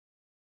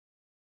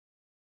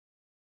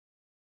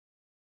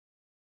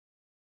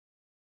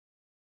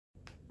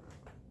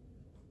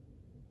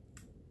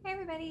Hi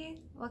everybody,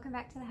 welcome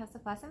back to the House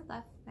of Floss and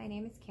Fluff. My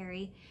name is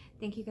Carrie.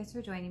 Thank you guys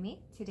for joining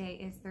me. Today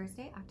is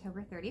Thursday,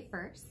 October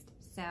 31st.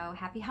 So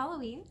happy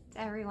Halloween to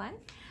everyone.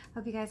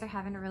 Hope you guys are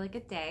having a really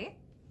good day.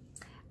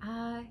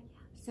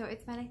 So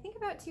it's been, I think,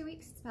 about 2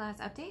 weeks since my last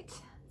update.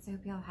 So I hope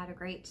you all had a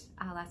great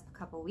last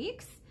couple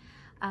weeks.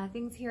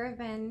 Things here have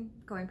been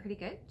going pretty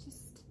good,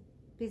 just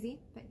busy,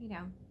 but you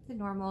know, the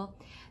normal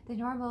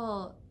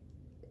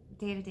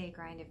day-to-day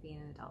grind of being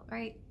an adult,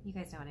 right? You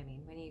guys know what I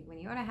mean. When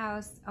you own a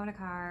house, own a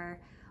car,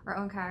 or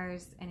own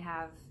cars and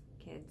have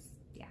kids,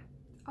 yeah,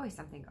 always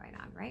something going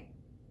on, right?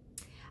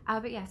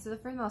 But yeah, so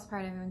for the most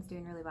part, everyone's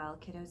doing really well.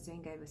 Kiddo's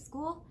doing good with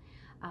school.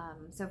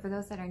 So for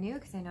those that are new,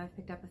 because I know I've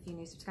picked up a few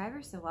new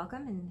subscribers, so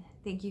welcome and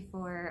thank you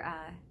for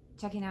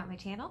checking out my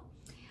channel.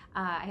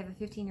 I have a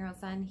 15-year-old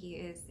son. He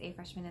is a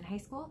freshman in high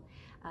school.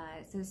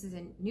 So this is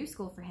a new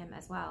school for him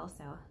as well.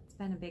 So it's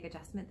been a big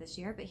adjustment this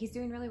year, but he's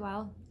doing really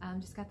well.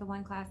 Just got the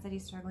one class that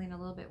he's struggling a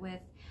little bit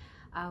with,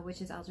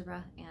 which is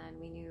algebra, and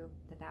we knew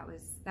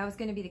that was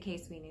going to be the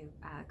case. We knew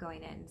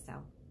going in. So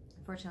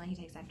unfortunately, he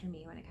takes after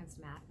me when it comes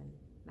to math, and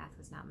math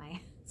was not my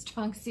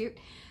strong suit,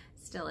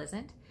 still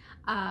isn't.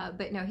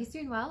 But no, he's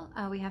doing well.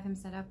 We have him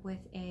set up with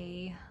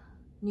a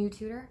new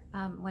tutor.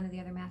 One of the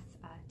other math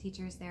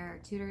teachers there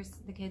tutors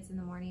the kids in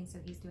the morning, so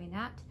he's doing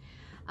that.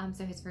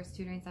 So his first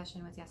tutoring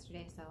session was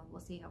yesterday, so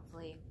we'll see.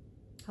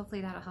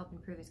 Hopefully that'll help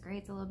improve his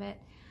grades a little bit.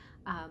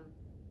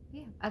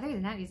 Yeah, other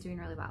than that, he's doing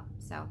really well.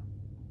 So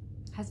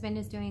husband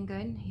is doing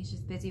good. He's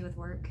just busy with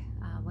work.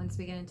 Once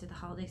we get into the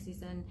holiday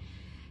season,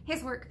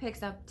 his work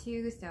picks up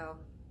too, so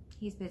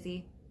he's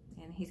busy,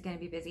 and he's going to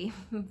be busy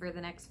for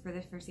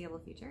the foreseeable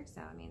future.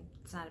 So I mean,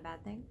 it's not a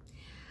bad thing.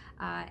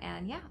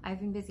 And yeah, I've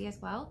been busy as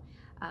well.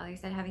 Like I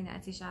said, having the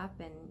Etsy shop,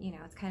 and you know,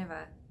 it's kind of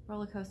a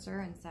roller coaster,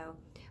 and so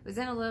it was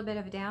in a little bit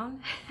of a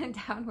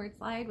downward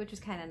slide, which was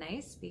kind of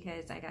nice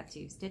because I got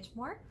to stitch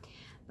more.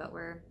 But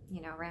we're,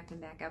 you know, ramping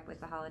back up with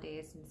the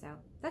holidays, and so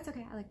that's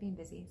okay. I like being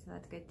busy, so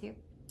that's good too.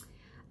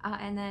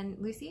 And then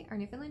Lucy, our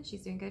Newfoundland,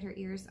 she's doing good. Her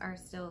ears are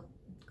still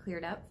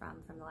cleared up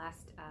from the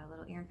last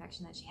little ear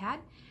infection that she had,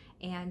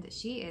 and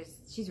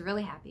she's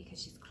really happy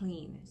because she's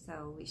clean.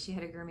 So she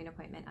had a grooming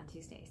appointment on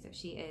Tuesday, so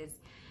she is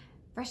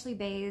freshly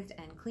bathed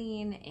and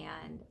clean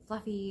and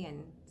fluffy,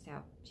 and so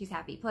she's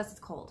happy. Plus it's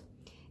cold.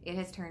 It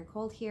has turned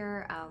cold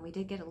here. We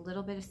did get a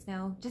little bit of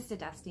snow, just a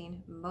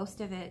dusting.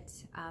 Most of it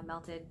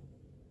melted.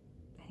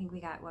 I think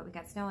we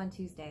got snow on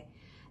Tuesday,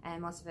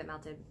 and most of it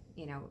melted,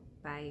 you know,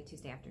 by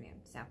Tuesday afternoon.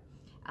 So,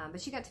 but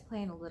she got to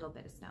play in a little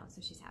bit of snow, so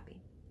she's happy.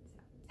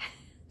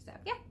 So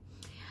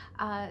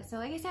yeah. So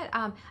like I said,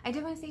 I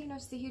did want to say, you know,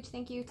 just a huge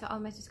thank you to all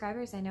my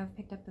subscribers. I know I've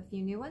picked up a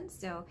few new ones,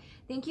 so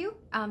thank you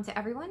to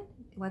everyone,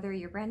 whether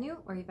you're brand new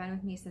or you've been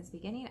with me since the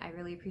beginning. I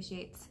really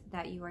appreciate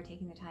that you are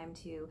taking the time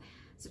to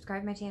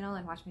subscribe to my channel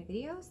and watch my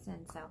videos,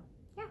 and so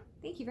yeah,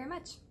 thank you very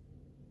much.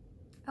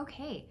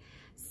 Okay,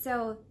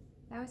 so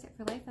that was it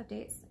for life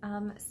updates.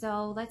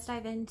 So let's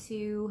dive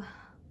into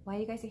why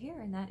you guys are here,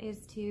 and that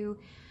is to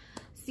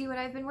see what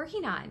I've been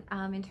working on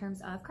in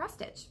terms of cross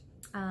stitch.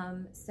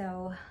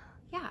 So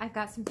yeah, I've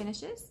got some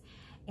finishes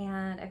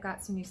and I've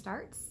got some new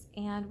starts,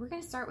 and we're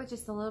going to start with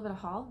just a little bit of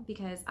haul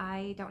because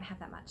I don't have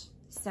that much.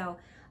 So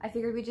I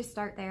figured we'd just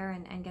start there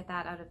and get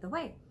that out of the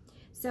way.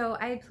 So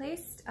I had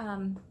placed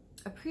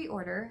a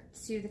pre-order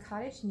to the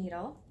Cottage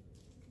Needle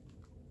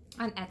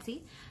on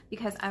Etsy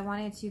because I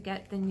wanted to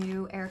get the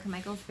new Erica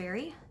Michaels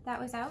berry that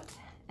was out,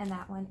 and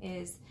that one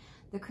is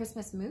the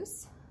Christmas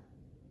Mousse.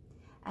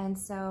 And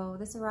so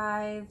this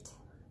arrived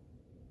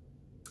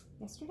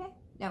yesterday?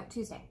 No,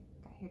 Tuesday.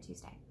 Got here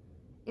Tuesday.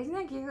 Isn't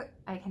that cute?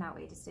 I cannot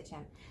wait to stitch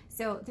him.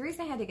 So the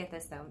reason I had to get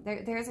this, though,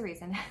 there is a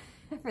reason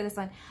for this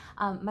one.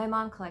 My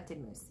mom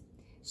collected mousse.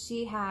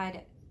 She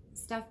had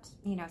stuffed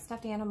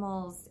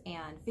animals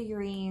and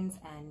figurines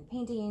and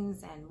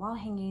paintings and wall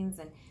hangings,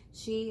 and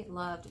she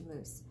loved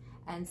mousse.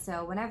 And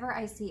so whenever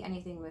I see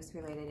anything mousse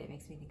related, it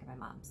makes me think of my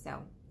mom.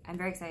 So I'm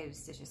very excited to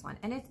stitch this one,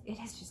 and it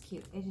is just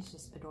cute. It is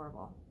just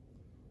adorable.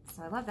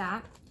 So I love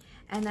that.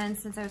 And then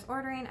since I was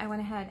ordering, I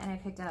went ahead and I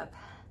picked up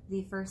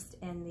the first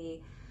in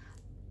the,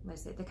 what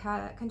is it, the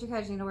Country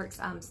Cottage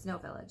Needleworks Snow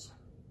Village.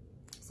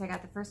 So I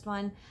got the first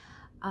one.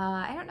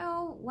 I don't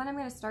know when I'm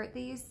going to start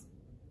these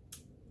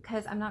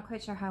because I'm not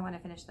quite sure how I want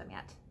to finish them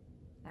yet.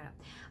 I don't know.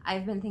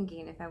 I've been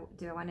thinking,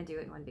 do I want to do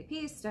it in one big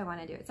piece? Do I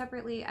want to do it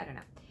separately? I don't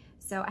know.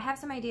 So I have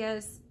some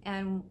ideas,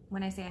 and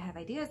when I say I have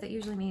ideas, that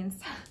usually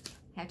means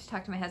I have to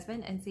talk to my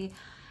husband and see,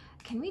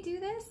 can we do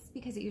this?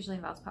 Because it usually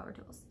involves power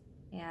tools.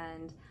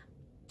 And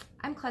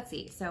I'm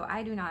klutzy, so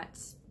I do not,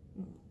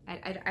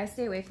 I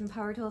stay away from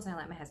power tools, and I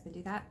let my husband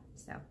do that.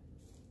 So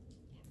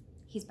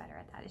he's better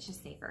at that. It's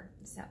just safer.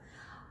 So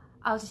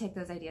I'll just take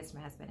those ideas to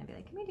my husband and be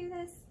like, can we do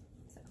this?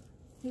 So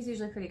he's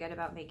usually pretty good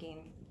about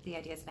making the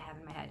ideas that I have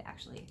in my head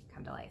actually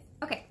come to life.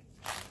 Okay,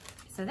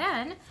 so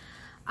then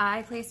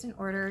I placed an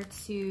order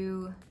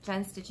to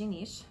Jen's Stitching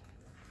Niche.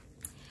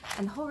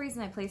 And the whole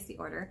reason I placed the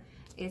order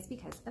is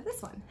because of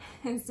this one.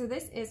 And so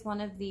this is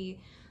one of the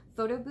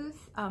photo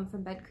booth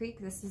from Bed Creek.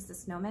 This is the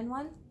snowman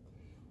one.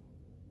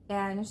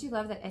 And don't you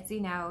love that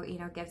Etsy now, you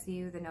know, gives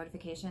you the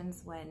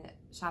notifications when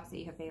shops that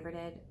you have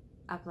favorited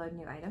upload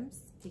new items?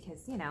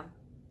 Because, you know,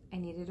 I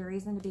needed a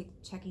reason to be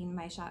checking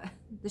my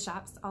the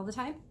shops all the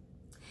time.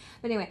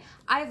 But anyway,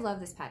 I love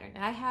this pattern.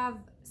 I have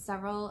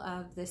several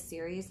of this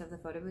series, of the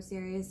photo booth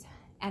series,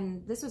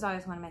 and this was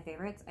always one of my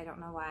favorites. I don't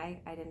know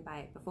why I didn't buy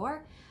it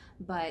before,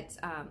 but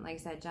like I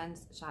said,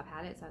 Jen's shop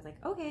had it, so I was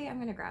like, okay, I'm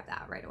gonna grab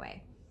that right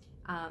away.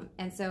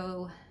 And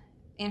so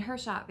in her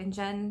shop, in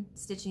Jen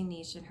Stitching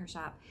Niche, in her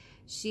shop,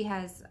 she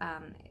has,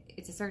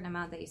 it's a certain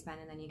amount that you spend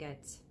and then you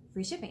get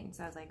free shipping.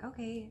 So I was like,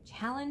 okay,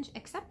 challenge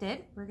accepted.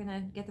 We're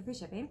gonna get the free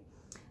shipping.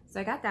 So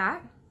I got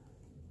that.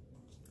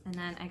 And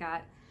then I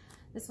got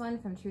this one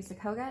from Teresa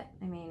Kogut.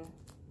 I mean,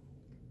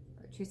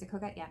 Teresa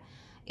Kogut, yeah.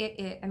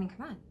 I mean,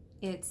 come on.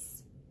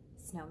 It's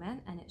snowmen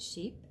and it's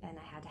sheep, and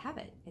I had to have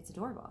it. It's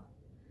adorable.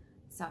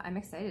 So I'm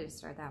excited to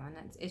start that one.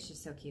 It's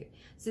just so cute.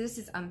 So this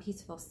is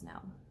Peaceful Snow.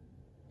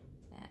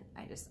 And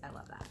I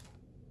love that.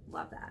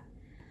 Love that.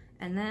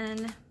 And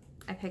then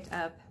I picked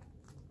up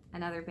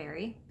another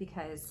berry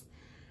because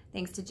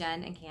thanks to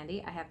Jen and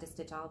Candy, I have to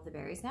stitch all of the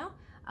berries now.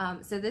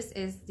 So this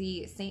is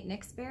the St.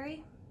 Nick's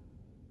berry.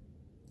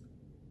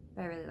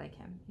 But I really like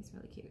him. He's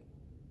really cute.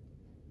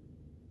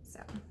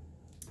 So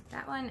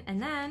that one. And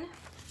then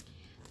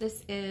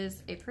this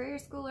is a prayer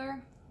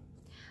schooler.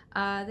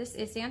 This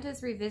is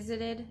Santa's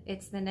Revisited.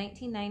 It's the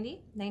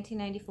 1990,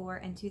 1994,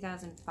 and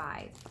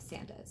 2005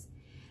 Santas.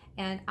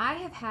 And I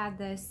have had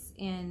this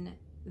in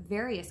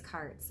various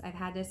carts. I've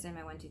had this in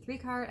my 123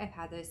 cart. I've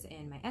had this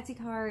in my Etsy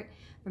cart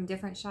from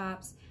different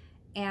shops.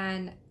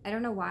 And I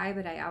don't know why,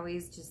 but I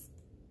always just,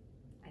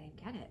 I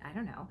didn't get it. I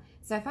don't know.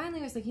 So I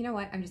finally was like, you know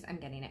what? I'm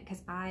getting it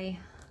because I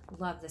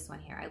love this one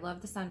here. I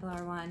love the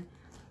sunflower one.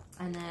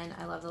 And then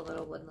I love the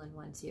little woodland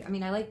one too. I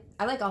mean, I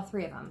like all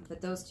three of them,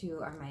 but those two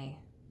are my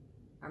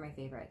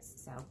favorites.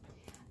 So,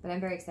 but I'm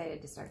very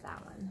excited to start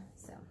that one.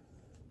 So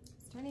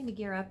starting to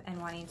gear up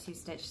and wanting to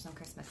stitch some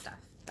Christmas stuff,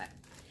 but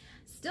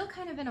still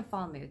kind of in a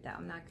fall mood though.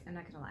 I'm not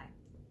gonna lie.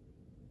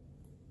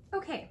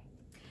 Okay.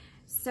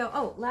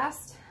 So,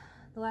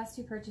 the last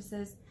two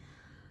purchases,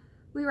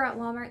 we were at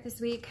Walmart this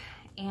week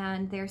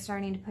and they're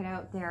starting to put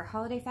out their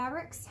holiday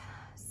fabrics.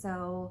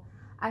 So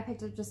I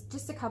picked up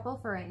just a couple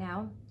for right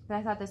now, but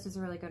I thought this was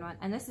a really good one.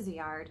 And this is a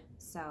yard.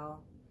 So,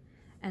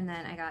 and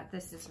then I got,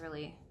 this is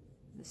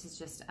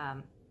just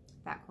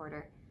fat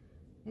quarter.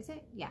 Is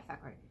it? Yeah,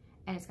 fat quarter.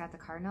 And it's got the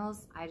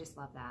cardinals. I just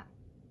love that.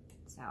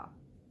 So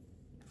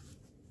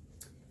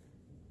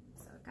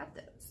I got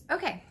those.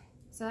 Okay,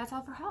 so that's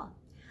all for haul.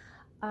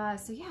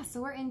 So yeah,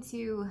 so we're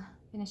into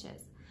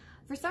finishes.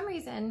 For some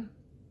reason,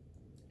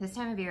 this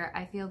time of year,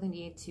 I feel the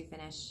need to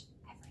finish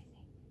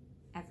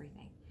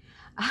everything.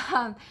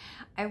 I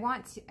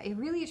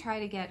really try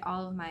to get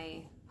all of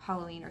my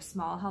Halloween or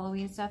small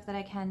Halloween stuff that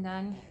I can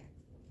done.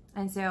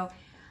 And so,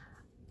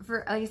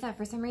 like I said,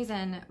 for some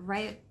reason,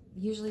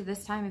 usually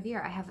this time of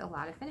year, I have a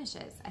lot of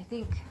finishes. I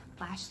think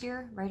last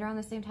year, right around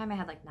the same time, I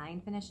had like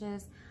 9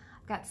 finishes.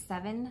 I've got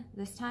 7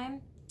 this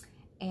time.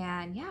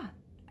 And yeah,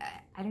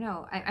 I don't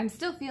know. I'm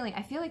still feeling,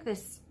 I feel like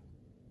this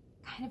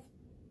kind of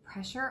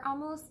pressure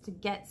almost to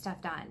get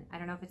stuff done. I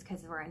don't know if it's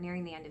because we're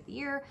nearing the end of the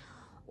year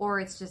or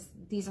it's just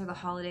these are the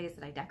holidays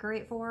that I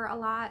decorate for a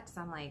lot.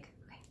 So I'm like,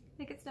 okay, I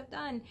gotta get stuff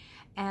done.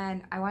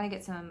 And I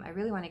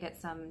really want to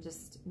get some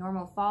just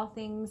normal fall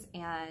things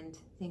and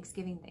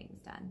Thanksgiving things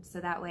done. So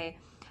that way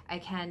I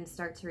can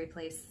start to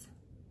replace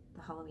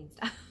the Halloween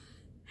stuff.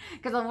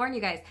 Because I'll warn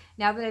you guys,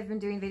 now that I've been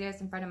doing videos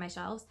in front of my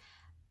shelves,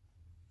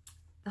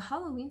 the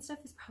Halloween stuff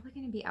is probably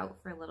going to be out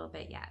for a little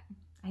bit yet.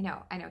 I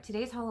know,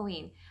 today's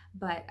Halloween,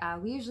 but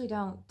we usually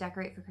don't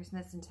decorate for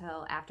Christmas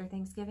until after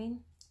Thanksgiving.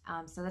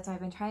 So that's why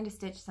I've been trying to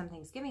stitch some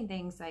Thanksgiving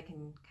things so I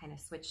can kind of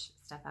switch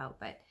stuff out,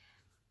 but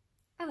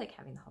I like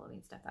having the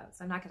Halloween stuff out,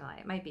 so I'm not gonna lie,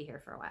 it might be here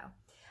for a while.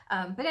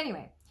 But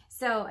anyway,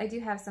 so I do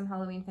have some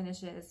Halloween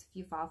finishes, a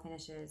few fall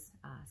finishes,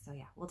 so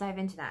yeah, we'll dive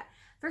into that.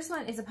 First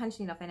one is a punch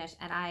needle finish,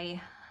 and I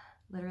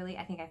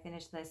think I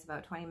finished this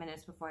about 20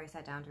 minutes before I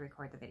sat down to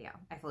record the video.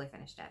 I fully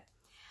finished it.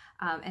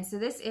 And so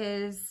this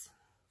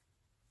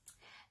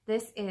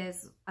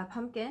is a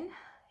pumpkin.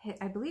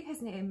 I believe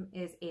his name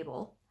is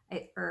Abel,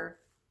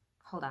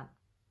 hold on.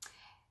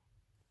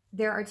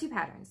 There are 2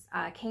 patterns,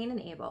 Cain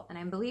and Abel, and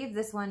I believe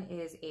this one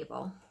is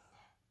Abel.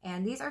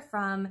 And these are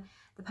from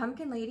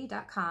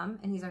thepumpkinlady.com,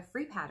 and these are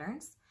free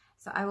patterns.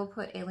 So I will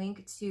put a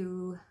link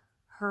to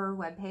her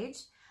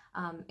webpage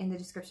in the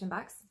description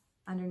box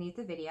underneath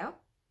the video.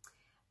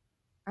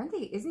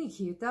 Isn't he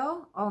cute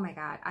though? Oh my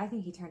God, I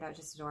think he turned out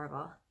just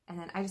adorable. And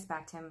then I just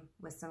backed him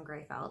with some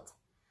gray felt.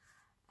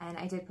 And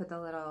I did put the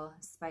little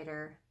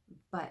spider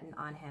button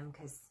on him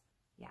because,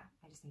 yeah,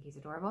 I just think he's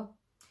adorable.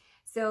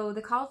 So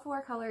the called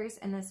for colors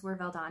in this were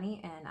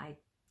Valdani, and I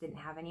didn't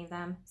have any of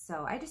them.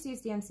 So I just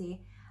used DMC.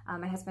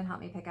 My husband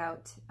helped me pick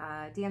out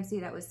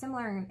DMC that was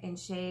similar in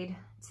shade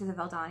to the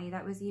Valdani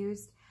that was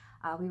used.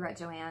 We were at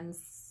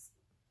Joann's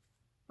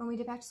when we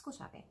did back to school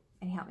shopping,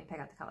 and he helped me pick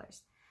out the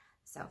colors.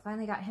 So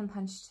finally got him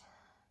punched.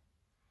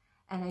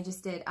 And I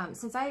just did,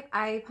 since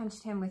I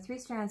punched him with 3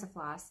 strands of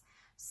floss,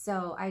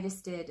 So I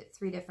just did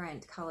 3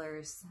 different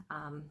colors.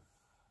 I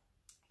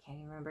can't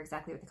even remember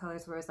exactly what the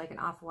colors were. It was like an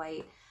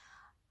off-white,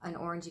 an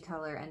orangey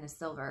color, and a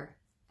silver.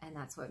 And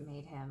that's what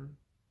made him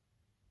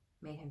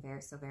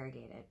so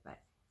variegated. But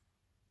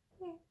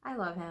yeah, I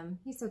love him.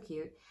 He's so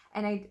cute.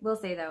 And I will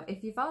say though,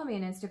 if you follow me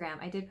on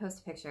Instagram, I did post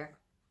a picture.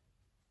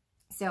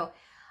 So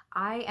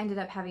I ended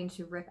up having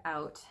to rip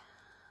out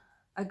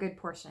a good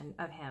portion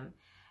of him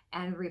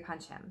and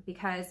repunch him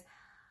because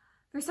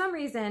for some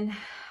reason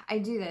I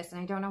do this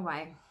and I don't know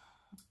why.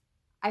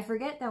 I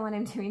forget that when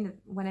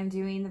I'm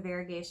doing the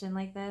variegation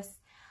like this,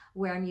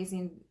 where I'm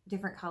using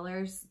different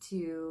colors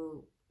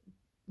to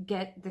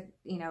get the,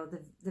 you know,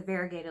 the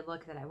variegated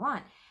look that I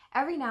want,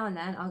 every now and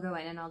then I'll go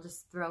in and I'll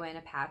just throw in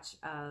a patch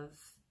of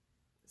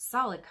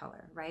solid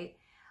color, right?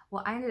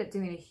 Well, I ended up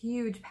doing a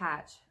huge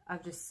patch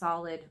of just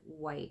solid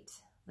white,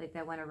 like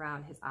that went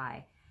around his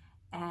eye,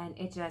 and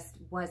it just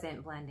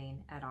wasn't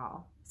blending at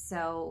all.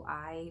 So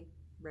I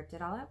ripped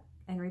it all out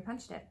and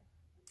repunched it.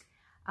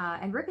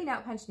 And ripping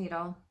out punch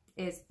needle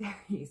is very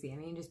easy. I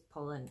mean, you just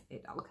pull and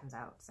it all comes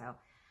out. So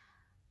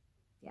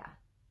yeah,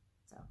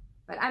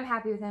 but I'm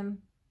happy with him.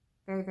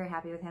 Very, very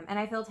happy with him. And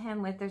I filled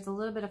him with, there's a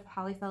little bit of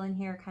polyfill in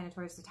here kind of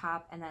towards the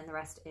top, and then the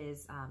rest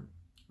is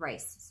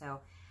rice. So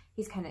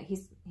he's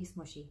he's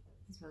smushy.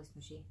 He's really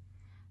smushy,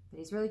 but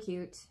he's really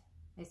cute,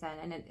 I said,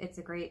 and it's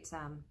a great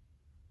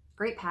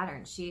great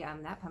pattern. She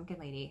that pumpkin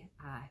lady,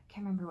 I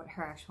can't remember what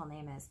her actual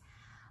name is,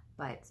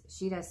 but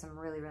she does some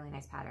really, really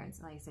nice patterns.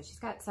 And like I said, she's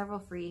got several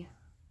free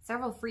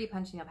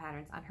punch needle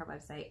patterns on her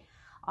website,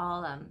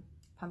 all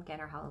pumpkin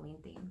or Halloween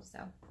themed. So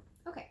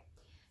okay,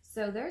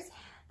 so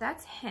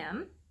that's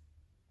him.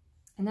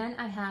 And then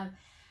I have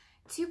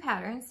 2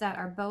 patterns that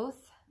are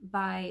both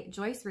by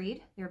Joyce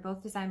Reed. They're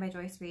both designed by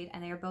Joyce Reed,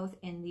 and they are both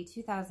in the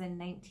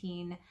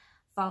 2019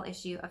 fall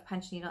issue of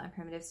Punch Needle and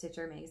Primitive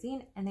Stitcher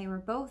magazine. And they were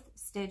both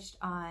stitched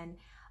on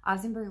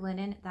Augsburg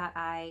linen that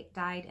I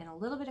dyed in a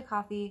little bit of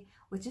coffee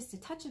with just a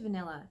touch of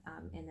vanilla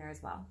in there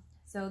as well.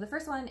 So the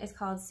first one is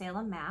called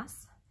Salem,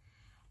 Mass.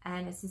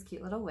 And it's this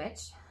cute little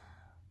witch.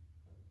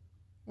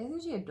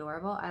 Isn't she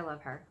adorable? I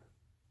love her.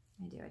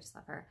 I do, I just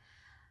love her.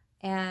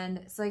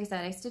 And so like I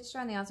said, I stitched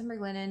her on the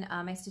Augsburg linen.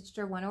 I stitched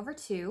her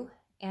 1/2,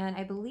 and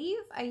I believe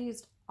I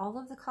used all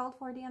of the called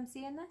for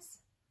DMC in this.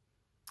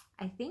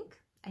 I think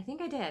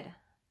I did.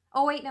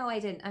 Oh wait, no, I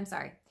didn't. I'm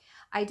sorry.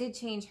 I did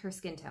change her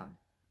skin tone.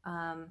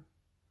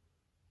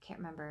 Can't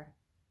remember.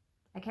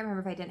 I can't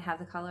remember if I didn't have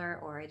the color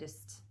or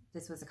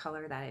this was a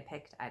color that I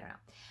picked. I don't know.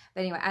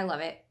 But anyway, I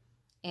love it.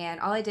 And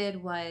all I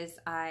did was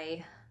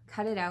I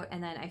cut it out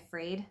and then I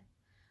frayed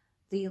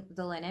the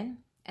linen.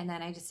 And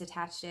then I just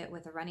attached it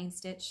with a running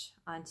stitch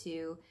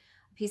onto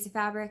a piece of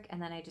fabric,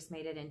 and then I just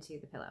made it into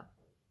the pillow.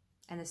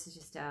 And this is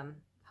just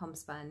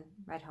homespun,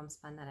 red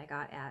homespun that I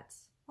got at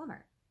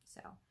Walmart.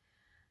 So,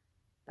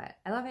 but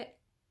I love it.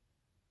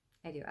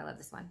 I do. I love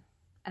this one.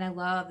 And I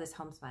love this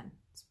homespun,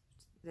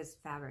 this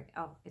fabric.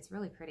 Oh, it's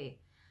really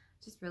pretty.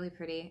 Just really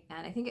pretty.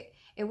 And I think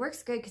it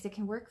works good because it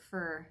can work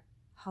for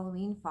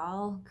Halloween,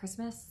 fall,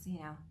 Christmas. You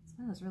know, it's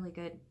one of those really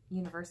good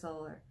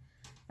universal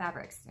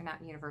fabrics. They're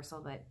not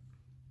universal, but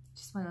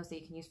just one of those that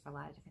you can use for a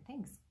lot of different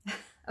things.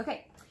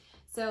 Okay,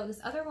 so this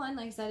other one,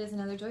 like I said, is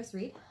another Joyce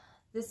Reed.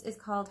 This is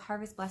called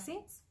Harvest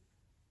Blessings.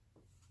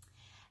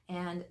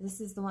 And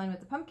this is the one with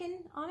the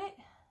pumpkin on it.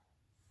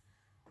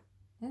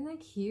 Isn't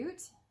that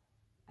cute?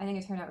 I think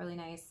it turned out really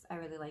nice. I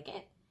really like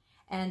it.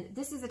 And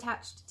this is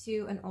attached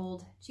to an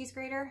old cheese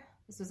grater.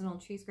 This was an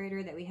old cheese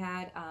grater that we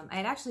had. I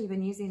had actually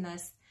been using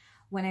this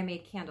when I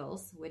made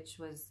candles, which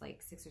was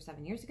like 6 or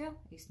 7 years ago.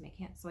 I used to make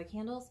soy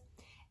candles.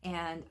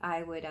 And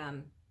I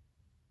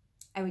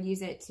would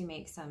use it to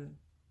make some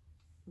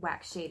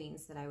wax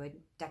shadings that I would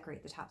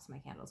decorate the tops of my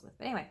candles with.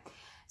 But anyway,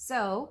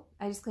 so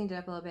I just cleaned it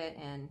up a little bit,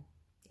 and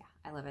yeah,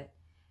 I love it.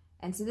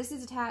 And so this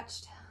is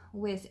attached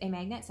with a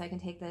magnet, so I can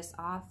take this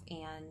off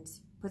and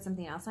put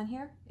something else on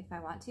here if I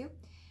want to.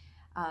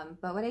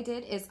 But what I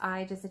did is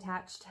I just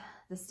attached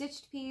the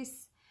stitched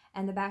piece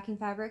and the backing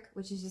fabric,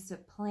 which is just a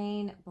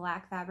plain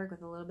black fabric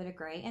with a little bit of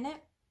gray in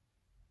it.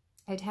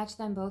 I attached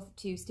them both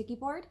to sticky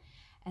board,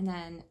 and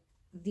then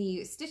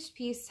the stitched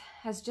piece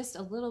has just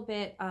a little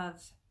bit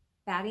of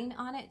batting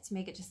on it to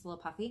make it just a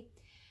little puffy.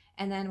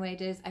 And then what I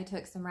did is I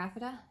took some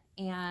raffia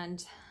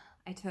and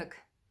I took,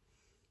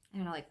 I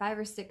don't know, like 5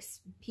 or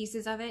 6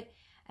 pieces of it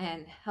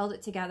and held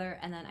it together.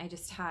 And then I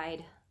just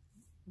tied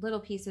little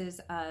pieces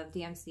of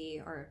DMC,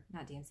 or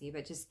not DMC,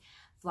 but just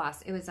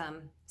floss. It was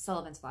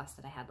Sullivan's floss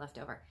that I had left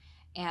over.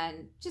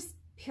 And just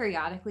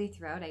periodically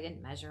throughout, I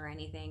didn't measure or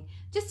anything,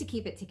 just to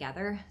keep it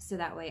together so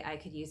that way I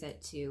could use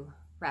it to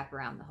wrap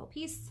around the whole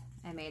piece.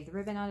 I made the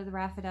ribbon out of the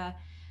raffia,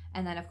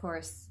 and then of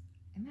course,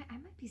 I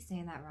might be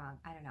saying that wrong.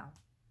 I don't know.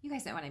 You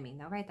guys know what I mean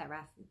though, right? That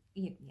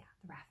yeah,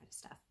 the raffia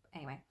stuff.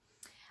 Anyway,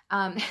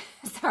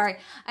 sorry,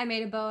 I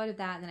made a bow out of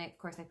that, and then of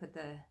course I put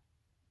the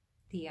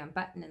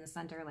button in the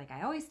center like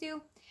I always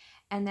do.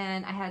 And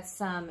then I had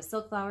some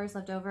silk flowers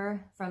left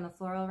over from the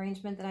floral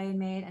arrangement that I had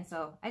made, and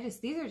so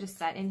these are just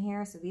set in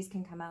here, so these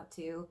can come out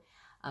too.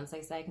 So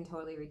like I said, I can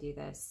totally redo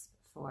this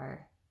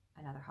for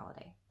another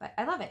holiday, but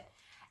I love it.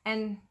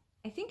 And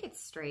I think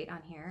it's straight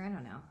on here. I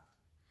don't know.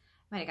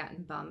 Might have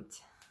gotten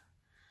bumped.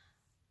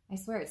 I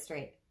swear it's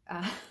straight.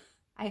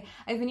 I've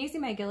been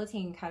using my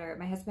guillotine cutter.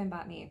 My husband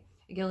bought me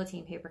a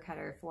guillotine paper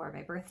cutter for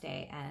my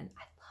birthday, and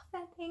I love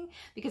that thing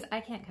because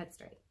I can't cut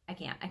straight. I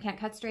can't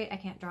cut straight. I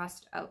can't draw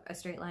a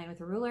straight line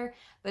with a ruler,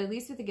 but at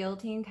least with the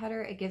guillotine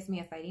cutter, it gives me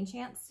a fighting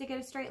chance to get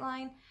a straight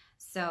line.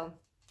 So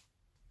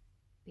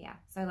yeah,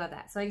 so I love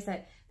that. So like I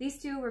said, these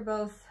two were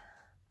both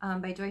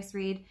by Joyce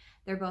Reed.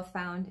 They're both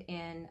found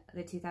in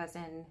the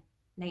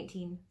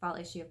 2019 fall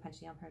issue of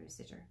Punch Needle Primitive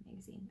Stitcher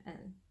magazine, and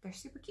they're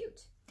super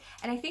cute.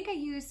 And I think I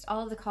used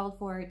all of the called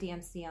for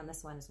DMC on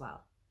this one as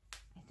well.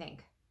 I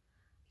think.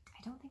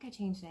 I don't think I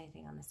changed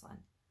anything on this one.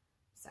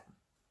 So,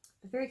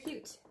 but very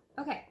cute.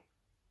 Okay,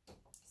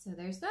 so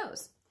there's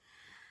those.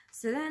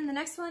 So then the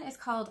next one is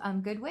called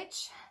Good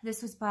Witch.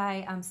 This was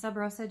by Sub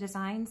Rosa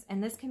Designs,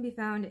 and this can be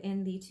found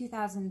in the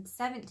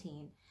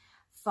 2017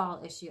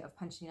 fall issue of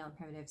Punch Needle and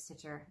Primitive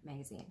Stitcher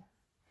magazine.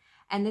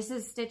 And this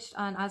is stitched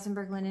on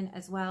Ozenberg linen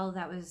as well.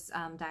 That was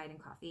dyed in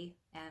coffee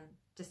and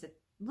just a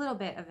little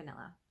bit of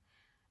vanilla.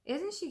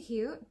 Isn't she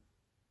cute?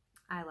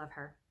 I love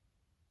her.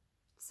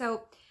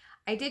 So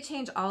I did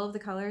change all of the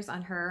colors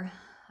on her.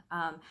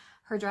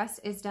 Her dress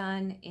is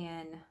done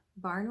in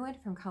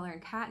Barnwood from Color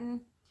and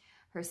Cotton.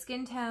 Her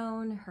skin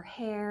tone, her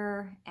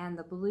hair, and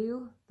the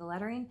blue, the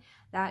lettering,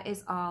 that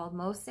is all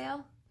Most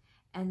Sale.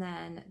 And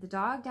then the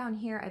dog down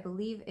here, I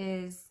believe,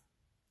 is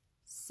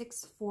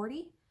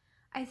 640,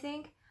 I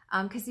think.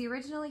 Because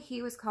originally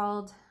he was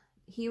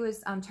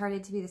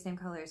charted to be the same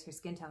color as her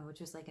skin tone, which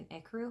was like an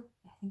ecru.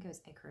 I think it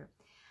was ecru.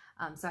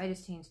 So I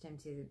just changed him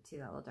to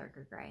that little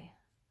darker gray.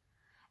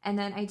 And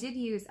then I did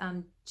use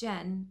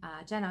Jen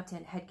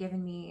Upton had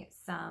given me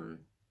some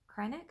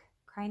Krynic.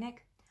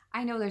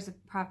 I know there's a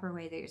proper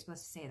way that you're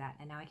supposed to say that,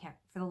 and now I can't,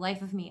 for the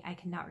life of me, I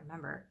cannot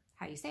remember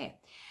how you say it.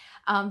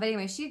 But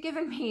anyway, she had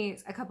given me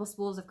a couple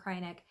spools of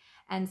Krynic,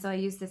 and so I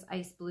used this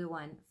ice blue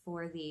one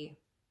for the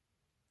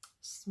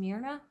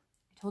Smyrna.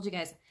 I told you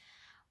guys,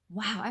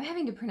 wow, I'm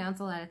having to pronounce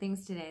a lot of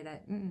things today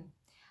that,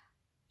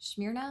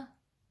 Smyrna,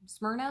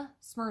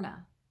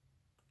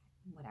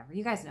 whatever.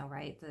 You guys know,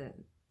 right? The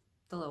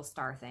little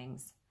star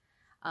things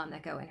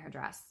that go in her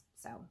dress.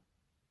 So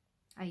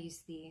I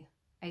used the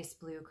ice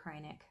blue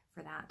Krynic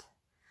for that.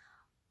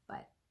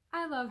 But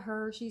I love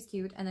her. She's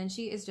cute. And then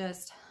she is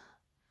just,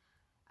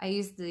 I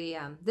used the,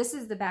 this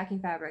is the backing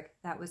fabric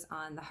that was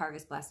on the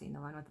Harvest Blessing,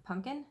 the one with the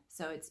pumpkin.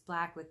 So it's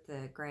black with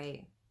the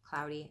gray,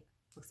 cloudy,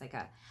 looks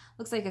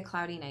like a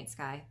cloudy night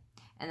sky.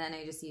 And then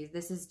I just used,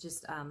 this is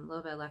just a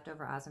little bit of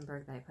leftover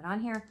Ozenberg that I put on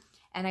here.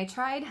 And I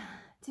tried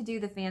to do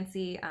the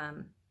fancy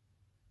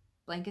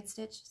blanket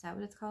stitch. Is that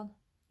what it's called?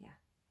 Yeah,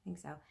 I think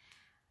so.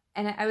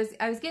 And I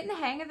was getting the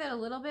hang of it a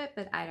little bit,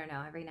 but I don't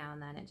know. Every now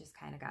and then it just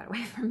kind of got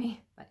away from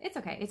me. But it's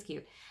okay. It's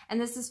cute. And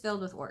this is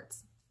filled with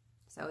warts.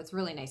 So it's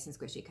really nice and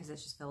squishy because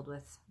it's just filled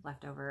with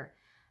leftover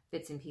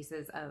bits and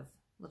pieces of,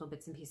 little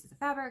bits and pieces of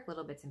fabric,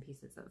 little bits and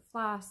pieces of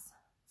floss.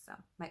 So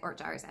my Ort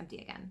jar is empty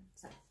again.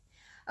 So,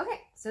 okay,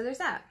 so there's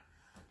that.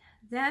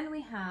 Then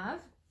we have,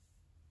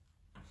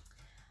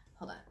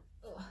 hold on.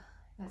 Oh,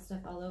 I got stuff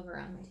all over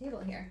on my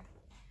table here.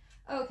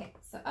 Okay,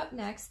 so up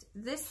next,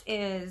 this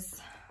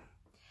is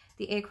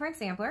the Acorn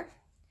Sampler,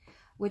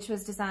 which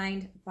was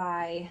designed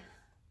by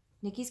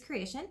Nikki's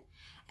Creation.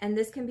 And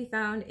this can be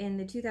found in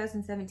the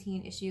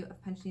 2017 issue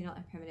of Punch Needle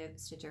and Primitive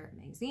Stitcher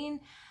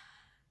magazine.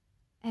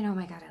 And oh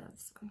my God, I love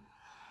this one.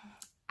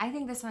 I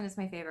think this one is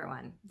my favorite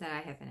one that I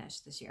have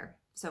finished this year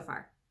so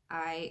far.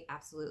 I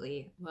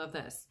absolutely love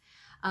this.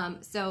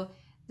 So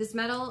this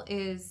metal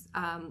is,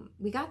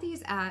 we got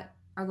these at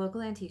our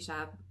local antique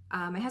shop.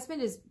 My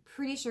husband is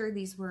pretty sure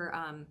these were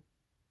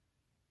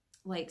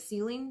like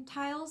ceiling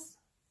tiles.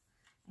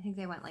 I think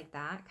they went like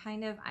that,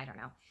 kind of. I don't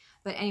know.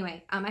 But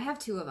anyway, I have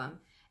two of them.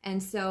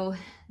 And so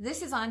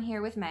this is on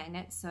here with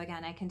magnets. So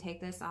again, I can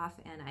take this off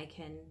and I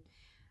can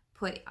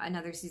put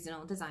another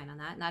seasonal design on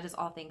that. And that is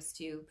all thanks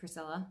to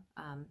Priscilla,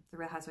 the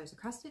Real Housewives of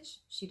Cross Stitch.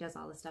 She does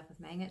all this stuff with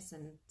magnets,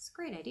 and it's a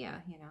great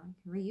idea, you know, you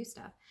can reuse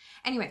stuff.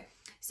 Anyway,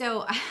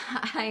 so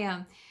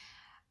I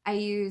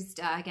used,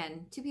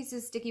 again, 2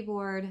 pieces sticky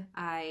board.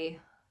 I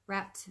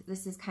wrapped,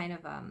 this is kind of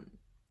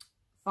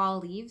fall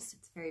leaves.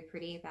 It's very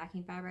pretty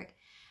backing fabric.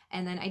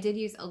 And then I did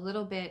use a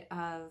little bit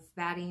of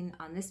batting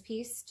on this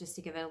piece just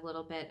to give it a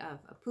little bit of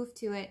a poof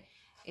to it.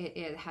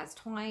 It has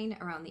twine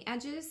around the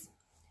edges.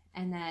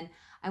 And then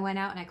I went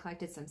out and I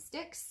collected some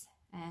sticks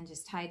and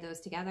just tied those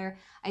together.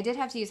 I did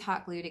have to use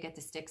hot glue to get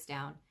the sticks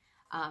down.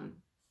 Like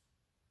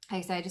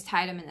I said, I just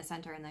tied them in the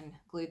center and then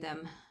glued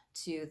them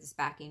to this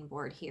backing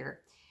board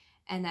here.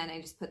 And then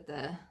I just put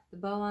the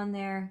bow on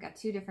there, got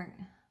 2 different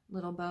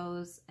little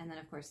bows, and then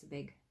of course the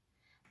big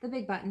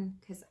button,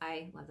 because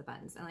I love the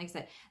buttons. And like I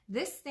said,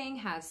 this thing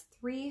has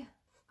 3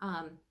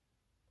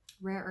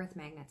 rare earth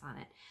magnets on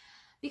it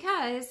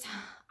because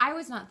I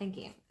was not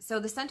thinking. So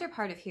the center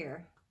part of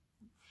here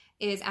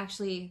is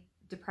actually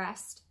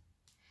depressed.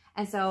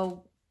 And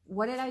so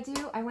what did I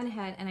do? I went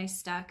ahead and I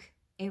stuck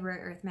a rare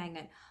earth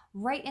magnet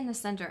right in the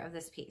center of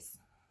this piece.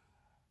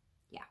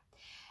 Yeah.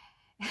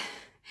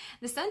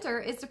 the center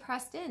is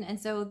depressed in. And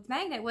so the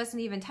magnet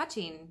wasn't even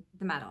touching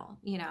the metal,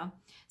 you know?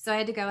 So I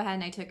had to go ahead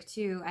and I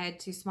had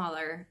two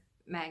smaller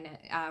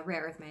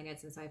rare earth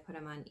magnets. And so I put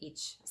them on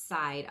each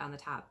side on the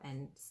top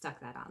and stuck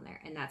that on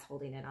there. And that's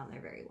holding it on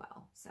there very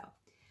well. So,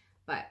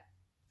 but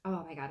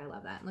oh my God, I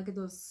love that. Look at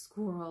those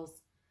squirrels.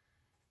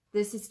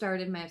 This has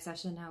started my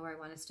obsession now where I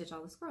want to stitch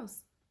all the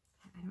squirrels.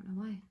 I don't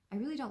know why. I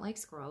really don't like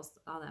squirrels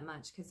all that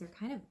much because they're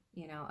kind of,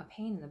 you know, a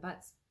pain in the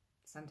butts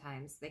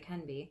sometimes. They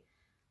can be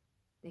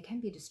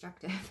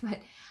destructive, but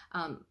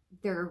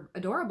they're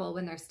adorable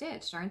when they're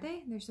stitched, aren't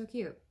they? They're so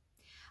cute.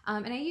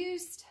 And I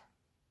used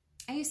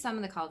some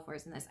of the called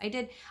fors in this.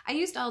 I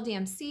used all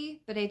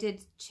DMC, but I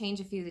did change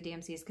a few of the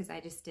DMCs because I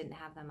just didn't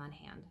have them on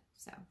hand.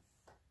 So,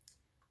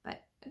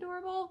 but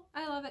adorable.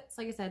 I love it.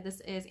 So like I said,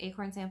 this is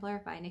Acorn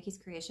Sampler by Nikki's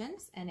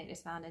Creations, and it is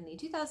found in the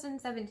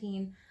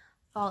 2017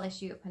 fall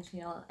issue of Punch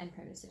Needle and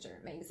Primitive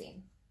Stitcher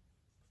magazine.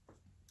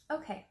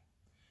 Okay,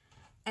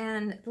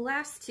 and the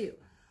last two.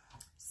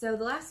 So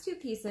the last two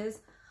pieces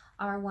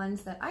are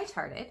ones that I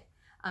charted.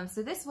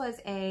 So this was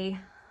a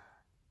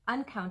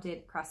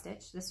uncounted cross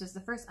stitch. This was the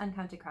first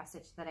uncounted cross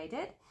stitch that I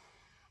did.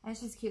 And it's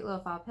just a cute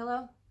little fall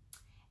pillow.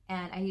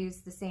 And I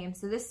used the same.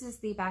 So this is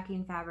the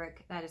backing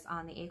fabric that is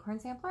on the Acorn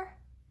Sampler.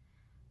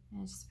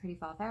 And it's just pretty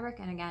fall fabric.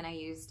 And again, I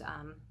used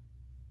a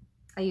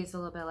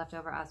little bit of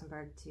leftover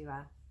Ossenberg to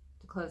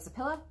close the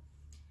pillow.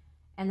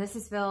 And this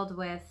is filled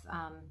with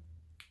a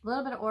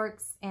little bit of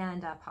Orts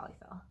and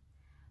polyfill.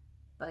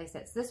 But like I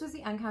said, so this was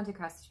the uncounted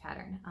cross stitch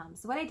pattern.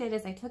 So what I did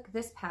is I took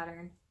this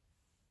pattern,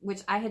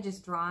 which I had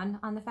just drawn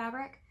on the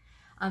fabric.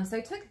 So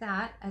I took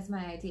that as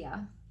my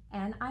idea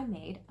and I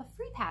made a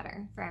free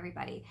pattern for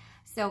everybody.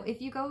 So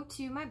if you go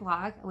to my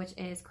blog, which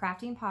is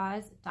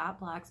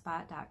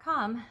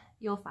craftingpaws.blogspot.com,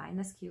 you'll find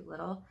this cute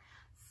little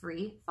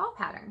free fall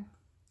pattern.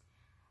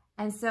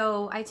 And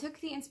so I took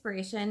the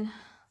inspiration,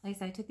 like I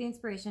said, I took the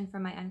inspiration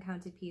from my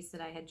uncounted piece that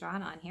I had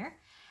drawn on here,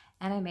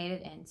 and I made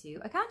it into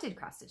a counted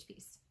cross stitch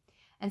piece.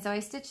 And so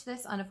I stitched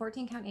this on a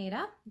 14 count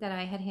Aida that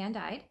I had hand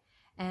dyed,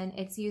 and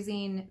it's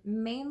using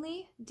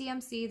mainly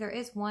DMC. There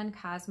is one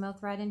Cosmo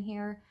thread in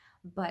here,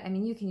 but I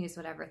mean, you can use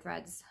whatever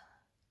threads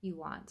you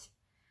want.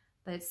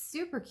 But it's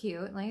super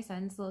cute. Like I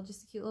said, it's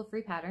just a cute little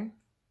free pattern.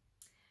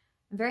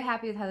 I'm very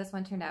happy with how this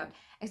one turned out,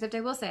 except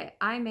I will say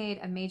I made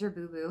a major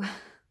boo-boo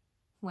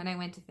when I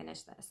went to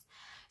finish this.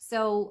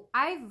 So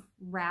I've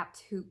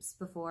wrapped hoops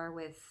before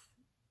with,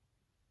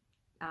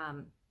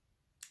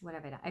 what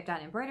have I done? I've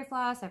done embroidery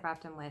floss, I've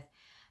wrapped them with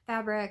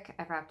fabric,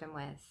 I've wrapped them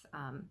with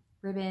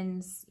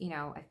ribbons, you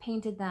know, I've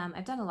painted them.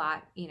 I've done a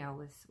lot, you know,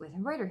 with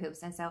embroidery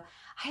hoops. And so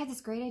I had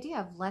this great idea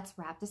of let's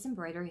wrap this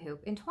embroidery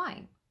hoop in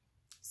twine.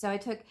 So I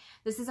took,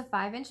 this is a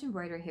 5-inch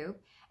embroidery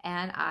hoop,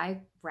 and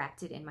I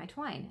wrapped it in my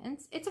twine. And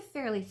it's a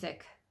fairly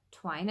thick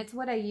twine. It's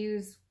what I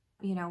use,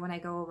 you know, when I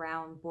go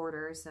around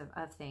borders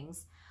of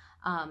things.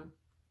 And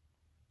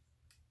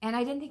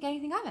I didn't think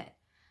anything of it.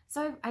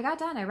 So I got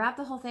done. I wrapped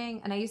the whole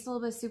thing, and I used a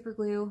little bit of super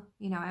glue.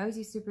 You know, I always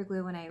use super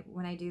glue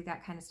when I do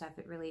that kind of stuff.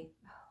 It really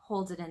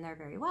holds it in there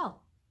very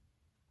well.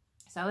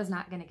 So I was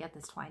not going to get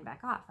this twine back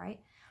off, right?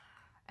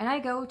 And I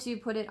go to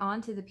put it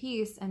onto the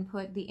piece and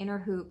put the inner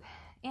hoop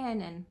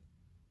in, and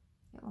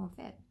it won't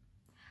fit.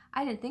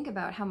 I didn't think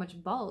about how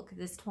much bulk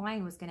this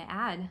twine was going to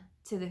add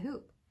to the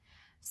hoop.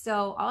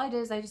 So all I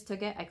did is I just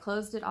took it, I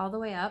closed it all the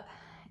way up,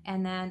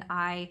 and then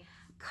I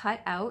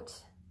cut out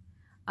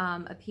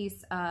a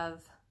piece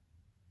of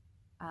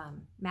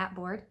mat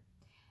board,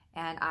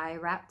 and I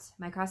wrapped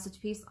my cross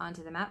stitch piece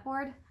onto the mat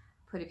board,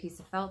 put a piece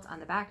of felt on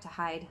the back to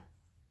hide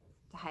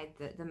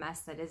the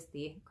mess that is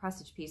the cross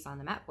stitch piece on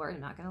the mat board,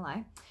 I'm not gonna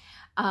lie.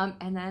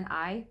 And then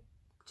I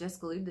just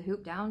glued the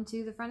hoop down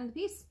to the front of the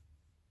piece.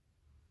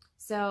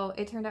 So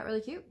it turned out really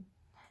cute.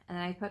 And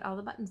then I put all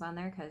the buttons on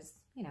there because,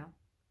 you know,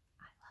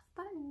 I love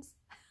buttons.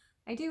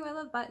 I do, I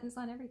love buttons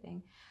on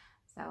everything.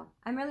 So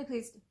I'm really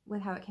pleased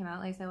with how it came out.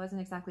 Like I said, it wasn't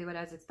exactly what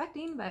I was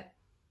expecting, but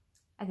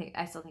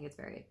I still think it's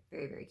very,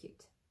 very, very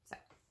cute. So,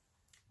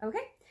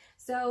 okay.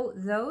 So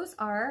those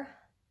are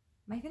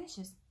my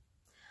finishes.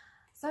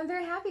 So I'm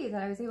very happy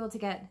that I was able to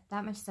get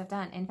that much stuff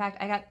done. In fact,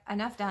 I got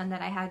enough done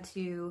that I had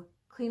to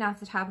clean off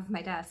the top of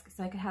my desk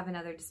so I could have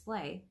another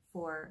display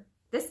for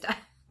this stuff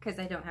because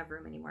I don't have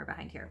room anymore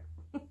behind here.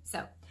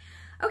 So,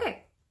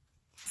 okay.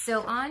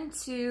 So on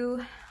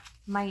to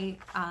my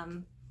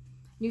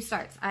new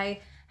starts.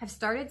 I have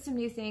started some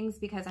new things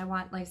because I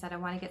want, like I said, I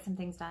want to get some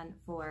things done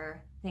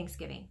for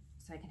Thanksgiving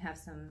so I can have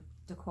some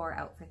decor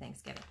out for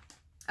Thanksgiving.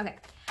 Okay,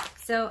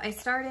 so I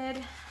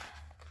started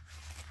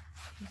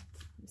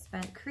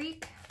Spent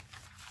Creek.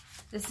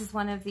 This is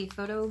one of the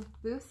photo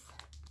booths.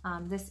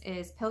 This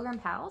is Pilgrim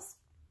Pals.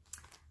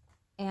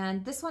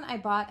 And this one I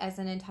bought as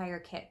an entire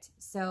kit.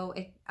 So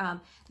it,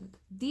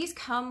 these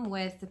come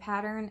with the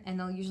pattern, and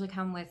they'll usually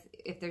come with,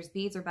 if there's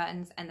beads or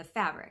buttons, and the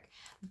fabric.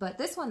 But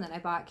this one that I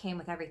bought came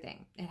with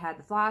everything. It had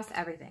the floss,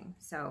 everything.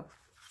 So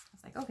I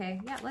was like, okay,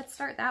 yeah, let's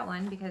start that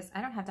one because I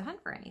don't have to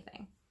hunt for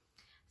anything.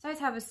 So I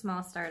just have a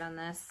small start on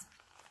this.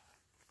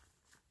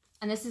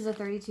 And this is a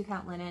 32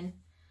 count linen.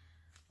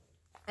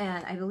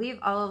 And I believe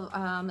all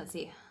of, let's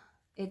see,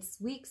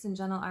 it's Weeks and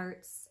Gentle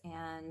Arts,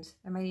 and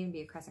there might even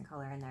be a crescent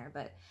color in there,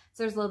 but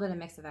so there's a little bit of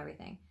mix of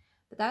everything.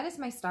 But that is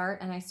my start,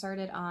 and I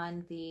started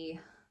on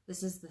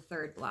this is the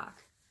third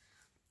block.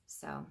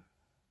 So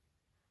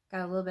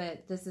got a little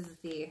bit, this is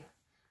the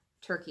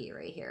turkey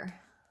right here,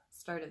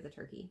 start of the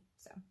turkey.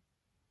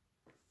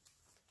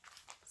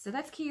 So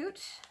that's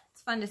cute.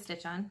 It's fun to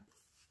stitch on.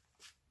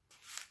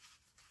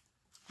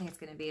 I think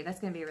that's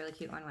gonna be a really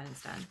cute one when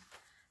it's done.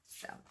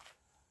 So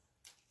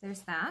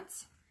there's that.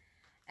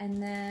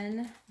 And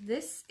then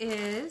this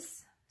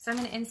is, so I'm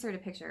gonna insert a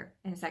picture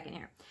in a second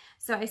here.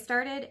 So I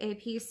started a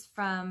piece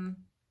from,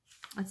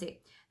 let's see,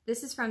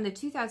 this is from the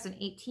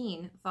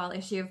 2018 fall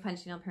issue of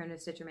Punch Needle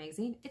Primitive Stitcher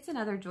magazine. It's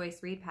another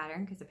Joyce Reid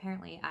pattern because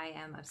apparently I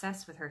am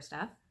obsessed with her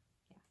stuff.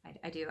 Yeah,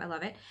 I do, I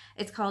love it.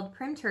 It's called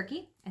Prim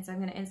Turkey. And so I'm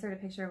gonna insert a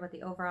picture of what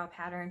the overall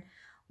pattern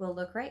will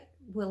look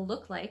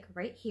like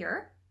right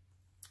here.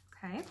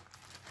 Okay.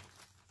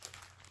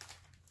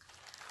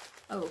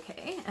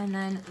 Okay, and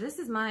then this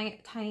is my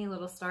tiny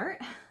little start.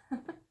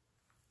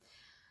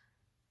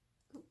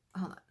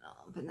 Hold on,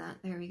 I'll open that.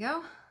 There we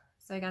go.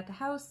 So I got the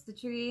house, the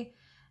tree,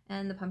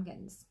 and the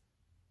pumpkins.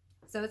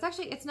 So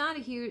it's not a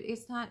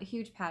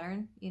huge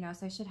pattern, you know,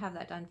 so I should have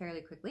that done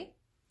fairly quickly.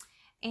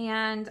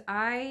 And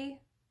I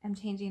am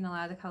changing a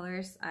lot of the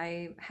colors.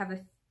 I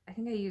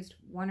think I used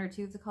 1 or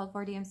 2 of the called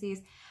for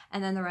DMCs,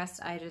 and then the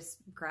rest I just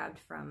grabbed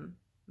from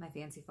my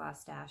fancy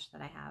floss stash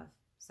that I have.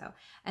 So,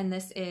 and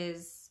this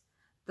is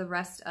the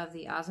rest of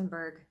the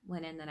Ozenberg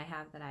linen that I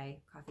have that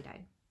I coffee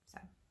dyed.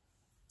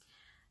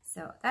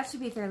 So that should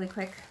be fairly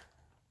quick.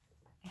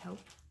 I hope.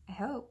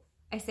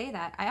 I say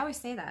that. I always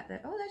say that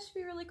oh, that should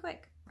be really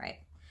quick, right?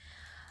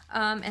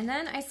 And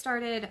then I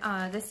started,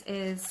 this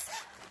is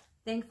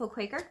Thankful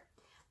Quaker.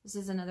 This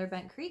is another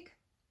Bent Creek.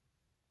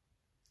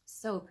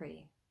 So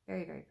pretty,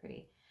 very, very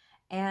pretty.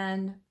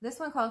 And this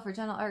one called for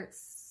Gentle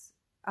Arts,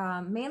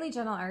 mainly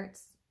Gentle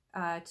Arts,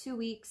 2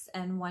 weeks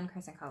and 1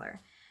 crescent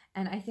color.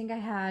 And I think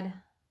I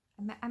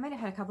might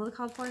have had a couple of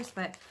called fors,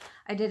 but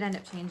I did end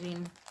up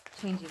changing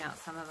out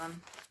some of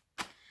them.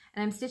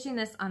 And I'm stitching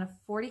this on a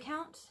 40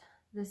 count.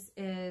 This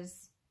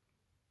is,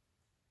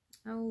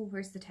 oh,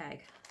 where's the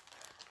tag?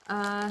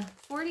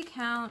 40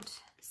 count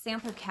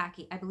sampler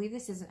khaki. I believe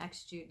this is an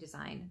X-Jude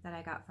design that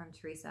I got from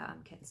Teresa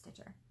Kitten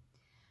Stitcher.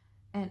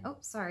 And, oh,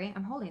 sorry,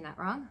 I'm holding that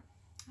wrong.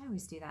 I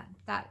always do that.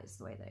 That is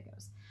the way that it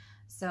goes.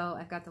 So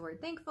I've got the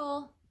word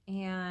thankful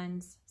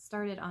and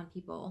started on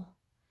people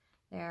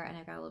there, and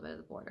I've got a little bit of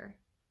the border.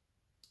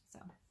 So,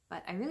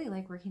 but I really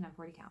like working on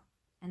 40 count,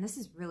 and this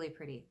is really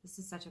pretty. This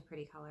is such a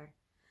pretty color.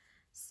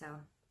 So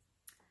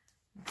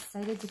I'm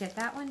excited to get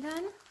that one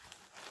done.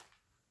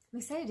 I'm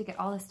excited to get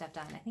all this stuff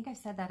done. I think I've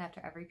said that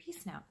after every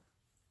piece now,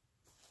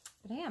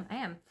 but I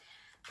am.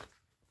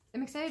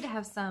 I'm excited to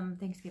have some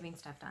Thanksgiving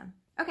stuff done.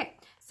 Okay,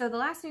 so the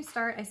last new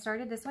start, I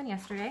started this one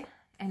yesterday,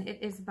 and it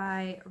is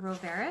by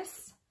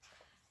Roveris,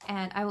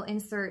 and I will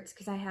insert,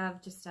 because I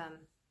have just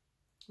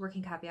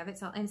working copy of it,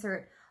 so I'll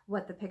insert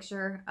what the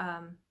picture,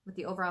 what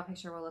the overall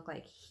picture will look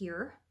like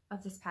here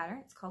of this pattern.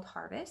 It's called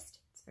Harvest.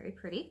 It's very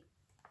pretty.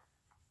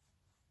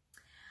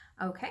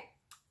 Okay,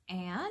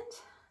 and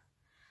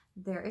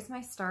there is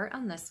my start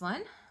on this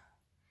one.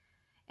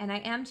 And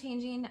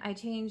I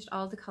changed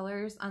all the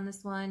colors on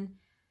this one,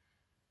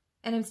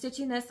 and I'm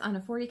stitching this on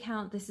a 40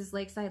 count. This is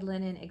Lakeside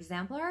Linen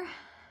Exemplar,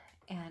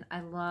 and I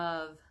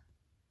love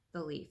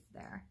the leaf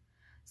there.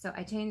 So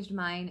I changed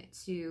mine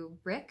to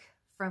Brick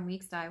from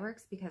Weeks Dye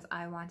Works because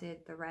I wanted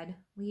the red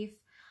leaf.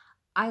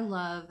 I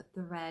love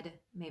the red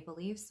maple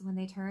leaves when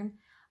they turn.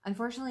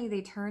 Unfortunately,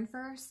 they turn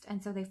first,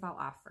 and so they fall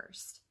off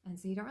first. And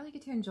so you don't really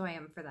get to enjoy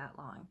them for that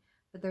long,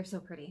 but they're so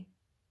pretty.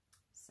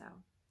 So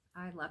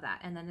I love that.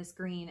 And then this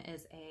green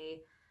is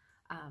a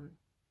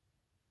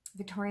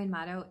Victorian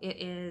motto.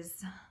 It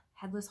is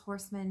Headless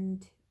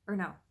Horseman, or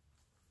no,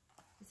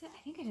 is it?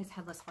 I think it is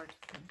Headless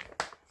Horseman.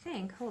 I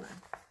think, hold on.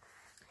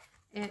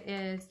 It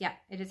is, yeah,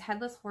 it is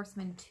Headless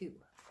Horseman 2.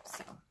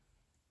 So,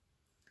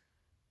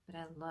 but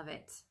I love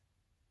it.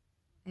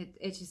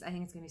 It's just, I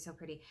think it's gonna be so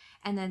pretty.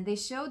 And then they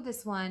showed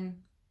this one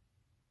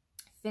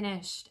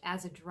finished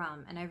as a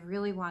drum, and I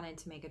really wanted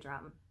to make a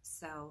drum.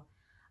 So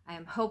I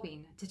am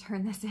hoping to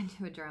turn this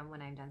into a drum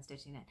when I'm done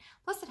stitching it.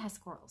 Plus it has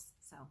squirrels,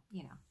 so,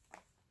 you know,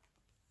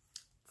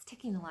 it's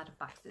ticking a lot of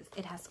boxes.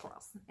 It has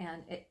squirrels,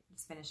 and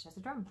it's finished as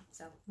a drum,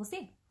 so we'll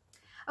see.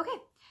 Okay,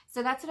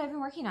 so that's what I've been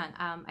working on.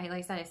 Like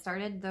I said, I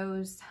started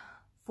those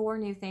 4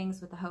 new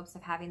things with the hopes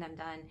of having them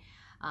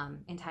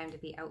done in time to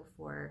be out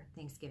for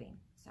Thanksgiving.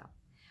 So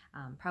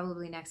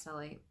probably next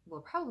I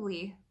will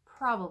probably,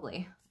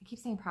 I keep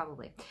saying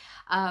probably,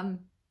 I'm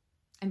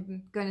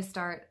going to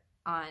start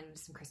on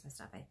some Christmas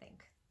stuff, I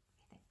think.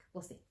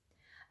 We'll see.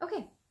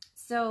 Okay,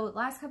 so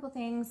last couple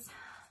things.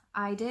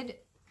 I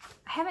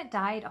haven't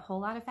dyed a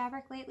whole lot of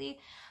fabric lately,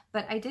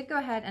 but I did go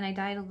ahead and I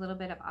dyed a little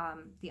bit of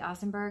the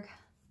Ozenberg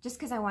just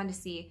because I wanted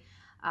to see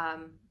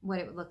what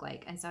it would look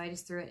like. And so I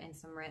just threw it in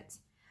some RIT.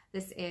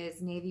 This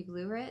is navy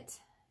blue RIT,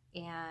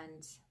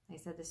 and like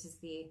I said, this is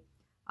the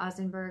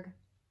Ozenberg.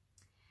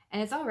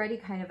 And it's already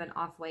kind of an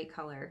off-white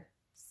color.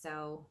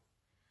 So,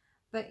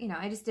 but you know,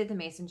 I just did the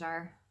mason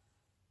jar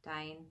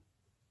dyeing.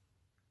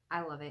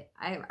 I love it.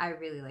 I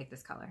really like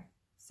this color.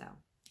 So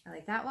I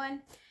like that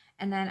one.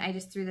 And then I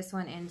just threw this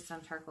one in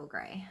some charcoal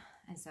gray.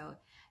 And so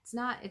it's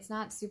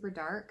not super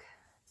dark.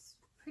 It's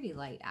pretty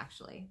light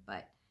actually,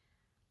 but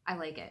I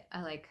like it.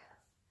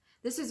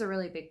 This is a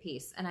really big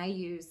piece, and I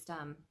used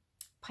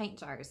pint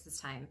jars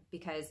this time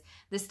because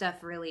this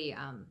stuff really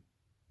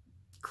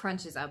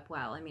crunches up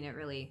well. I mean, it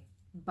really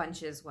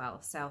bunches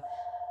well. So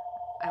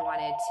I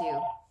wanted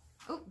to,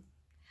 oh,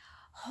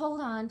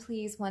 hold on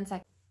please 1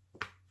 second.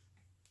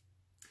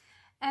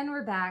 And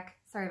we're back.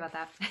 Sorry about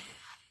that.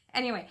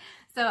 Anyway,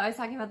 so I was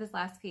talking about this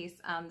last piece.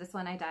 This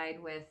one I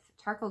dyed with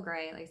charcoal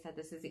gray. Like I said,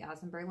 this is the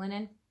Ausenberg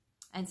linen.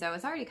 And so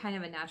it's already kind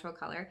of a natural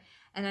color.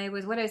 And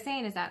what I was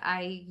saying is that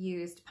I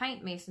used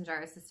pint mason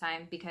jars this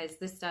time because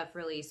this stuff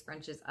really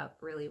scrunches up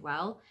really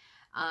well.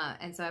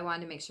 And so I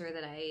wanted to make sure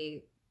that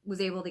I was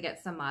able to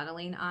get some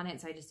modeling on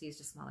it. So I just used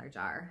a smaller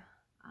jar.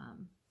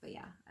 But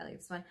yeah, I like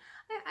this one.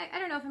 I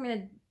don't know if I'm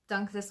going to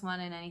dunk this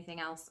one in anything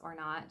else or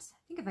not.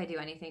 I think if I do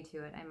anything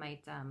to it, I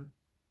might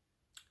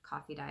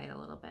coffee dye it a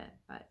little bit.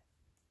 But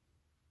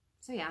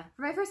so yeah,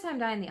 for my first time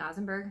dyeing the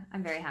Ausenberg,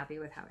 I'm very happy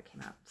with how it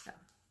came out.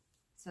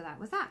 So that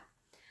was that.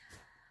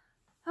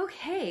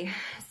 Okay,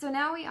 so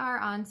now we are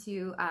on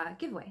to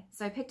giveaway.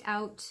 So I picked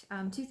out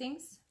 2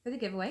 things for the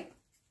giveaway.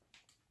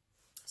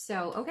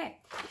 So, okay.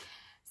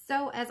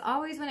 So as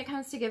always, when it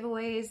comes to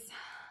giveaways,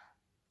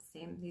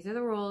 these are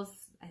the rules.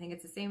 I think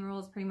it's the same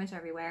rules pretty much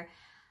everywhere.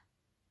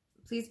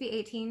 Please be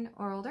 18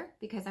 or older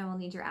because I will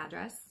need your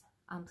address.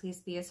 Please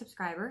be a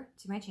subscriber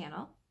to my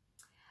channel.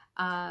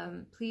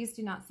 Please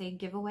do not say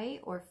giveaway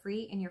or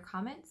free in your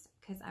comments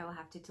because I will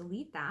have to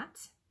delete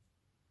that.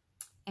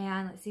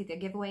 And let's see, the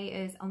giveaway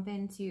is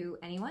open to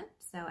anyone,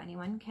 so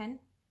anyone can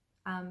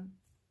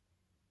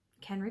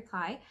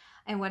reply.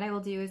 And what I will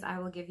do is I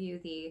will give you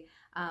the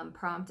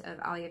prompt of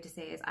all you have to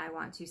say is I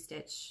want to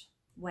stitch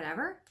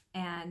whatever,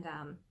 and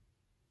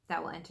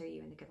that will enter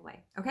you in the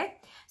giveaway. Okay,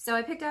 so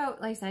I picked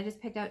out, like I said, I just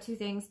picked out 2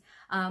 things.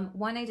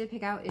 One I did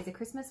pick out is a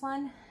Christmas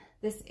one.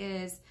 This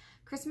is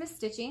Christmas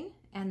Stitching,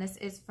 and this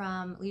is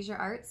from Leisure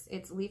Arts.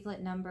 It's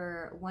leaflet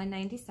number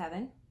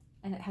 197,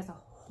 and it has a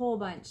whole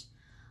bunch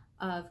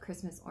of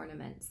Christmas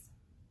ornaments.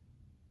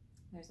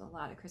 There's a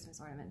lot of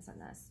Christmas ornaments in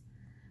this.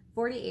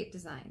 48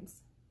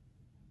 designs.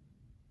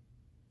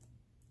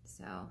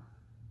 So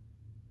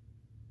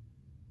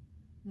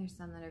there's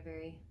some that are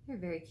they're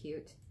very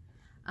cute.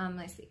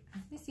 Let's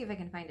see if I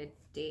can find a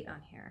date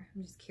on here.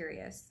 I'm just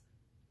curious.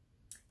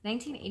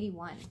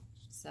 1981.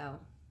 So,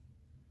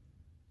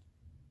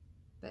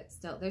 but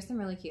still, there's some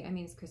really cute. I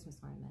mean, it's Christmas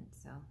ornaments,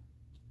 so.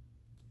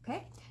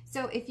 Okay,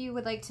 so if you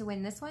would like to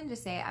win this one,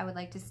 just say I would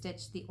like to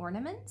stitch the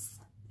ornaments,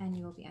 and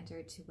you will be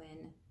entered to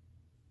win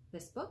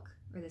this book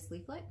or this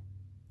leaflet.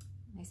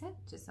 Like I said,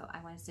 just so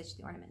I want to stitch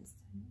the ornaments.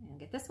 And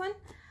get this one.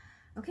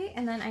 Okay,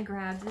 and then I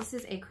grabbed, this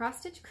is a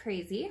Cross Stitch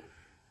Crazy,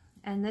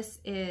 and this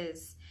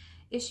is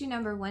issue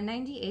number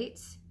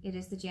 198. It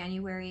is the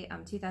January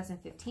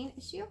 2015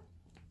 issue,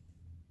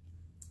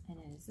 and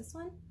it is this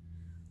one.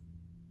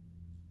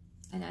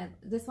 And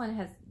this one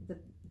has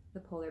the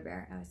polar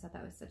bear. I always thought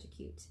that was such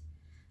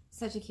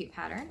a cute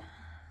pattern.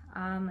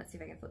 Let's see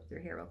if I can flip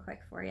through here real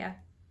quick for you.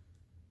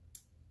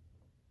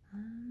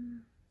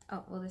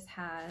 Oh, well,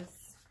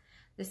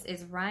 this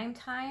is Rhyme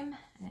Time,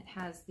 and it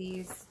has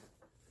these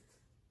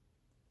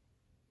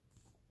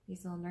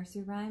little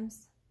nursery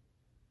rhymes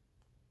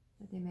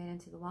that they made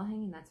into the wall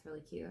hanging. That's really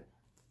cute.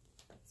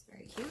 It's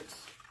very cute.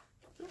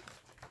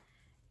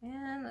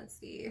 And let's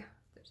see if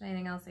there's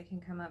anything else I can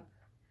come up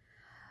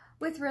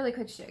with really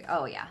quick.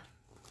 Oh yeah,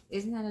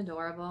 isn't that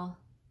adorable?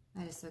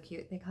 That is so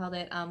cute. They called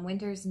it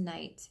Winter's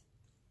Night.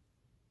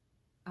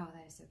 Oh,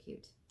 that is so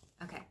cute.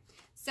 Okay,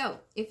 so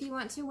if you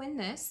want to win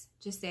this,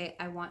 just say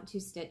I want to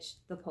stitch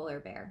the polar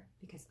bear,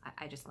 because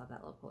I just love that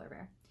little polar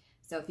bear.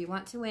 So if you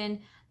want to win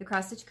the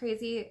Cross Stitch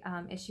Crazy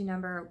issue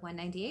number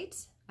 198,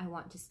 I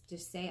want to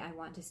just say I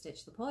want to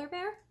stitch the polar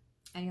bear,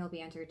 and you'll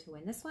be entered to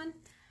win this one.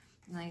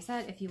 And like I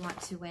said, if you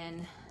want to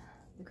win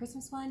the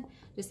Christmas one,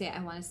 just say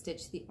I want to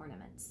stitch the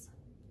ornaments.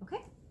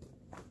 Okay?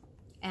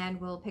 And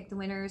we'll pick the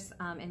winners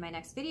in my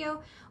next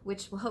video,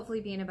 which will hopefully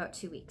be in about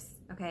 2 weeks.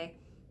 Okay?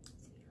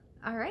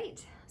 All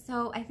right.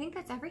 So I think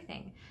that's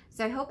everything.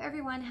 So I hope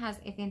everyone has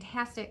a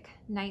fantastic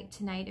night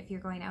tonight if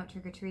you're going out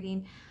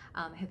trick-or-treating.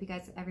 I hope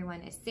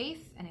everyone is safe,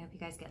 and I hope you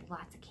guys get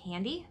lots of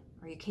candy,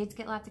 or your kids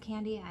get lots of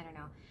candy. I don't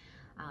know.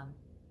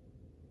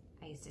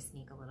 I used to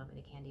sneak a little bit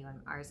of candy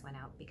when ours went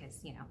out because,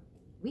 you know,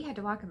 we had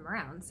to walk them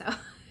around. So,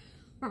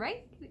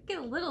 right? Get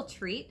a little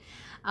treat.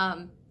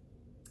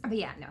 But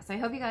yeah, no. So I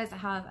hope you guys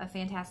have a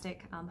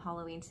fantastic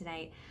Halloween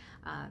tonight.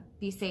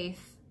 Be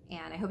safe.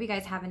 And I hope you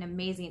guys have an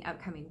amazing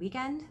upcoming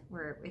weekend.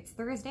 It's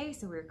Thursday,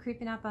 so we're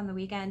creeping up on the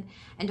weekend.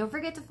 And don't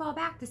forget to fall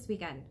back this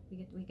weekend.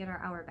 We get our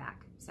hour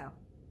back. So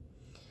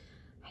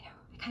I know,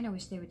 I kind of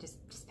wish they would just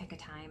pick a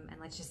time and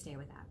let's just stay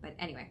with that. But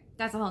anyway,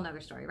 that's a whole nother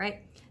story,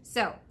 right?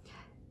 So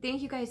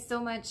thank you guys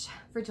so much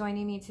for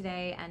joining me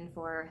today and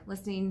for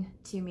listening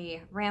to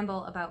me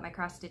ramble about my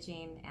cross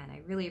stitching, and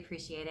I really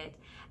appreciate it.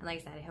 And like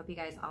I said, I hope you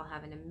guys all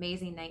have an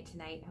amazing night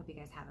tonight. I hope you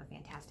guys have a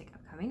fantastic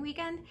upcoming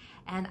weekend,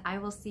 and I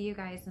will see you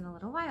guys in a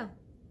little while.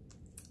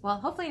 Well,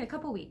 hopefully in a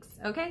couple weeks,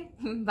 okay?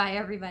 Bye,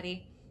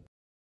 everybody.